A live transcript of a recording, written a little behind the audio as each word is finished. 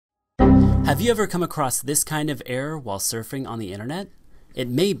Have you ever come across this kind of error while surfing on the internet? It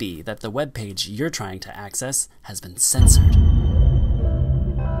may be that the web page you're trying to access has been censored.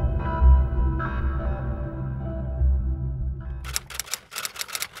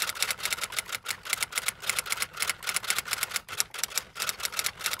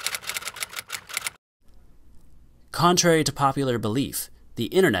 Contrary to popular belief, the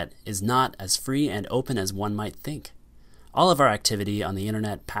internet is not as free and open as one might think. All of our activity on the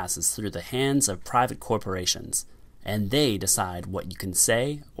internet passes through the hands of private corporations, and they decide what you can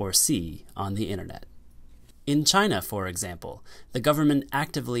say or see on the internet. In China, for example, the government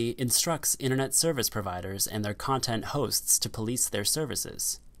actively instructs internet service providers and their content hosts to police their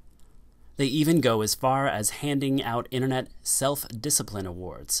services. They even go as far as handing out internet self-discipline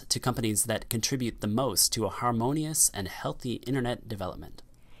awards to companies that contribute the most to a harmonious and healthy internet development.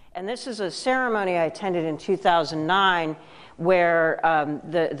 And this is a ceremony I attended in 2009 where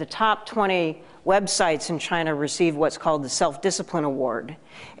the top 20 websites in China received what's called the Self-Discipline Award.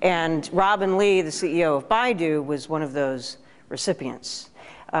 And Robin Li, the CEO of Baidu, was one of those recipients.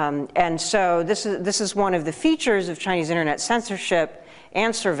 And so this is one of the features of Chinese internet censorship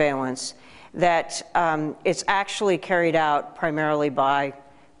and surveillance, that it's actually carried out primarily by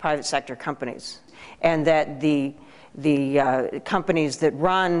private sector companies, and that the companies that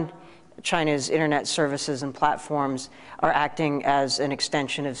run China's internet services and platforms are acting as an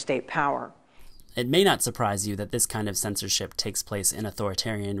extension of state power. It may not surprise you that this kind of censorship takes place in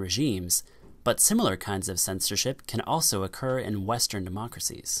authoritarian regimes, but similar kinds of censorship can also occur in Western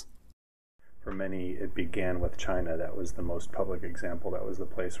democracies. For many, it began with China. That was the most public example. That was the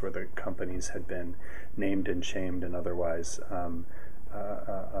place where the companies had been named and shamed and otherwise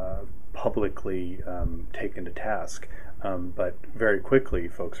publicly taken to task. But very quickly,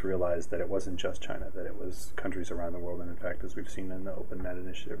 folks realized that it wasn't just China, that it was countries around the world. And in fact, as we've seen in the OpenNet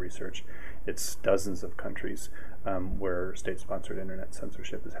Initiative research, it's dozens of countries where state-sponsored internet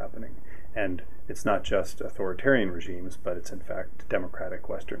censorship is happening. And it's not just authoritarian regimes, but it's in fact democratic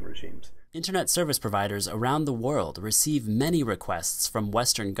Western regimes. Internet service providers around the world receive many requests from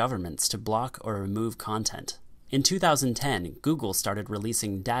Western governments to block or remove content. In 2010, Google started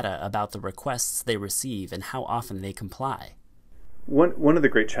releasing data about the requests they receive and how often they comply. One of the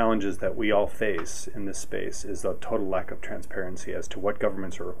great challenges that we all face in this space is the total lack of transparency as to what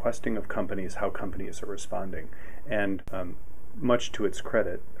governments are requesting of companies, how companies are responding. And much to its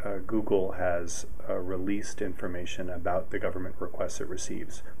credit, Google has released information about the government requests it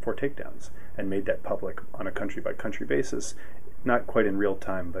receives for takedowns and made that public on a country-by-country basis, not quite in real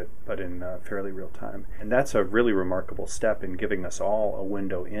time, but in fairly real time. And that's a really remarkable step in giving us all a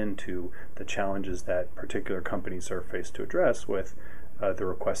window into the challenges that particular companies are faced to address with the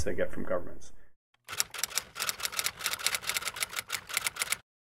requests they get from governments.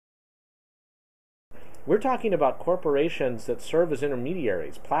 We're talking about corporations that serve as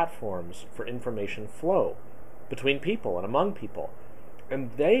intermediaries, platforms for information flow between people and among people.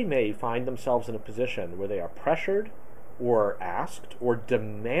 And they may find themselves in a position where they are pressured or asked or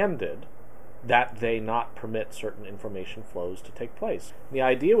demanded that they not permit certain information flows to take place. The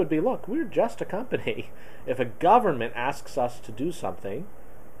idea would be, look, we're just a company. If a government asks us to do something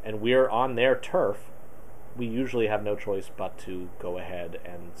and we're on their turf, we usually have no choice but to go ahead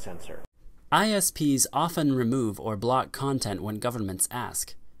and censor. ISPs often remove or block content when governments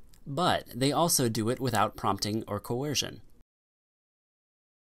ask, but they also do it without prompting or coercion.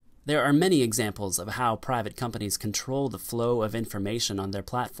 There are many examples of how private companies control the flow of information on their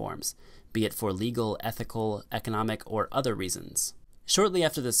platforms, be it for legal, ethical, economic, or other reasons. Shortly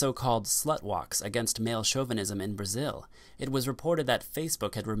after the so-called slut walks against male chauvinism in Brazil, it was reported that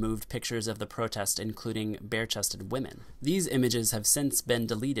Facebook had removed pictures of the protest including bare-chested women. These images have since been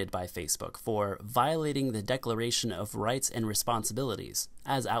deleted by Facebook for violating the Declaration of Rights and Responsibilities,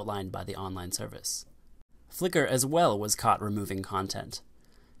 as outlined by the online service. Flickr as well was caught removing content.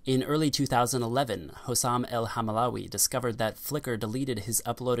 In early 2011, Hossam El-Hamalawi discovered that Flickr deleted his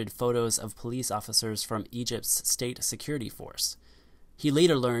uploaded photos of police officers from Egypt's state security force. He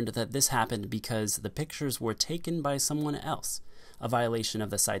later learned that this happened because the pictures were taken by someone else, a violation of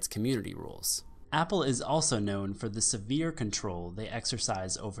the site's community rules. Apple is also known for the severe control they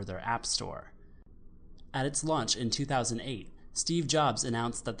exercise over their App Store. At its launch in 2008, Steve Jobs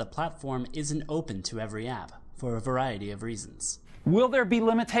announced that the platform isn't open to every app, for a variety of reasons. Will there be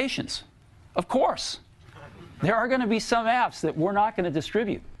limitations? Of course. There are going to be some apps that we're not going to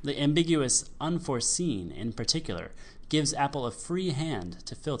distribute. The ambiguous unforeseen, in particular, gives Apple a free hand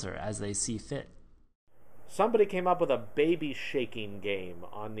to filter as they see fit. Somebody came up with a baby shaking game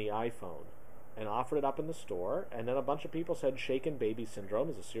on the iPhone. and offered it up in the store, and then a bunch of people said shaken baby syndrome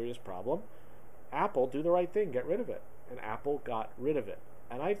is a serious problem. Apple, do the right thing, get rid of it. And Apple got rid of it.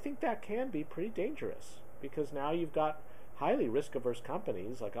 And I think that can be pretty dangerous, because now you've got highly risk-averse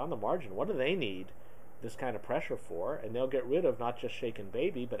companies, like on the margin, what do they need this kind of pressure for? And they'll get rid of not just shaken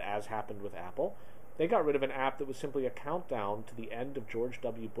baby, but as happened with Apple, they got rid of an app that was simply a countdown to the end of George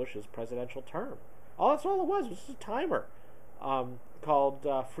W. Bush's presidential term. That's all it was a timer called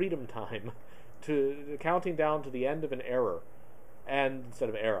Freedom Time, to counting down to the end of an era, and instead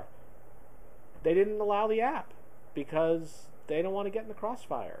of era. They didn't allow the app because they don't want to get in the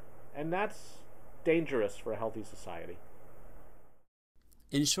crossfire, and that's dangerous for a healthy society.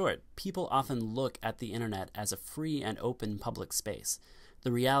 In short, people often look at the internet as a free and open public space.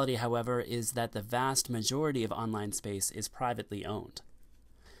 The reality, however, is that the vast majority of online space is privately owned.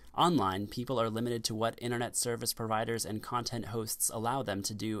 Online, people are limited to what internet service providers and content hosts allow them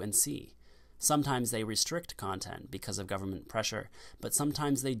to do and see. Sometimes they restrict content because of government pressure, but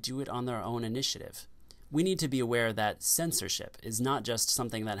sometimes they do it on their own initiative. We need to be aware that censorship is not just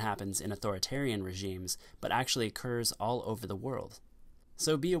something that happens in authoritarian regimes, but actually occurs all over the world.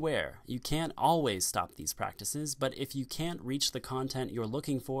 So be aware, you can't always stop these practices, but if you can't reach the content you're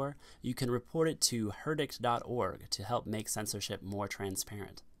looking for, you can report it to herdict.org to help make censorship more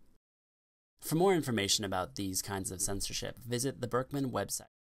transparent. For more information about these kinds of censorship, visit the Berkman website.